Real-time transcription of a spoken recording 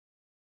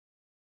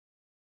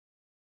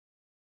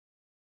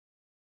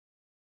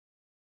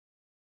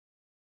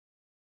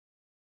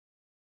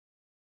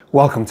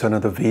Welcome to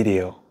another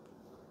video.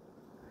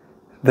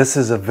 This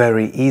is a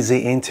very easy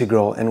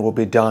integral and will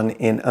be done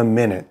in a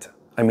minute.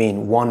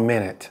 1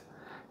 minute.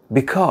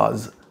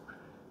 Because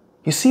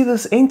you see,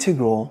 this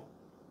integral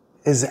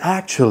is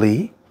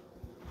actually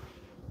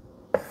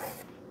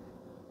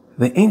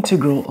the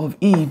integral of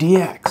e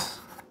dx.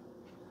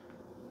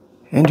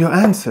 And your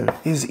answer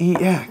is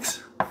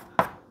ex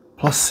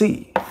plus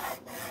c.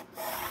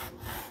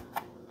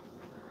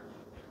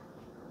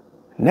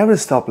 Never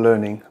stop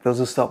learning. Those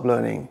who stop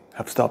learning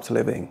have stopped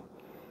living.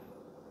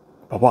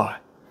 Bye-bye.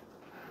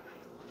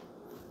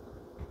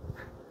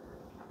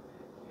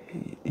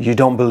 You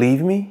don't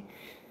believe me?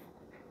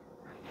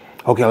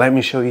 Okay, let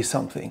me show you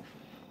something.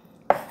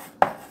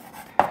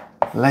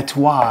 Let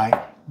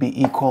y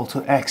be equal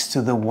to x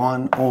to the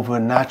 1 over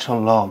natural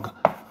log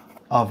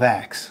of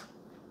x.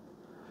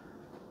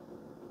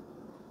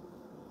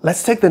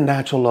 Let's take the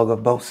natural log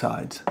of both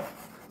sides.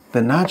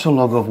 The natural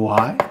log of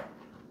y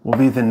will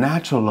be the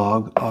natural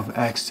log of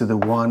x to the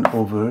 1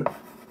 over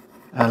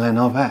ln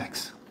of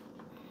x,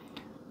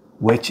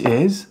 which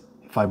is,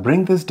 if I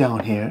bring this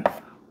down here,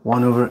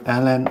 1 over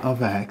ln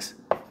of x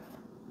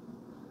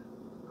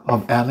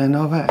of ln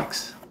of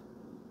x.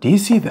 Do you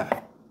see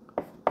that?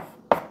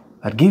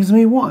 That gives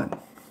me 1.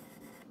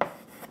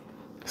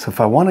 So if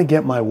I want to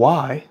get my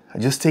y, I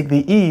just take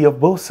the e of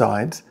both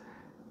sides,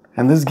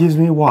 and this gives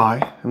me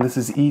y, and this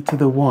is e to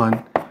the 1,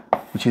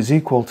 which is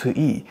equal to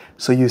e.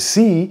 So you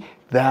see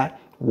that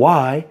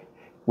y,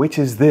 which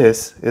is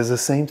this, is the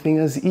same thing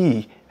as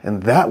e,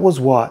 and that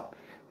was what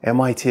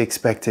MIT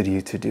expected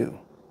you to do.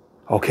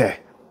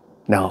 Okay,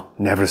 now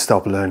never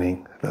stop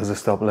learning. Those who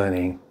stop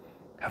learning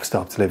have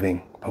stopped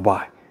living.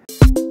 Bye-bye.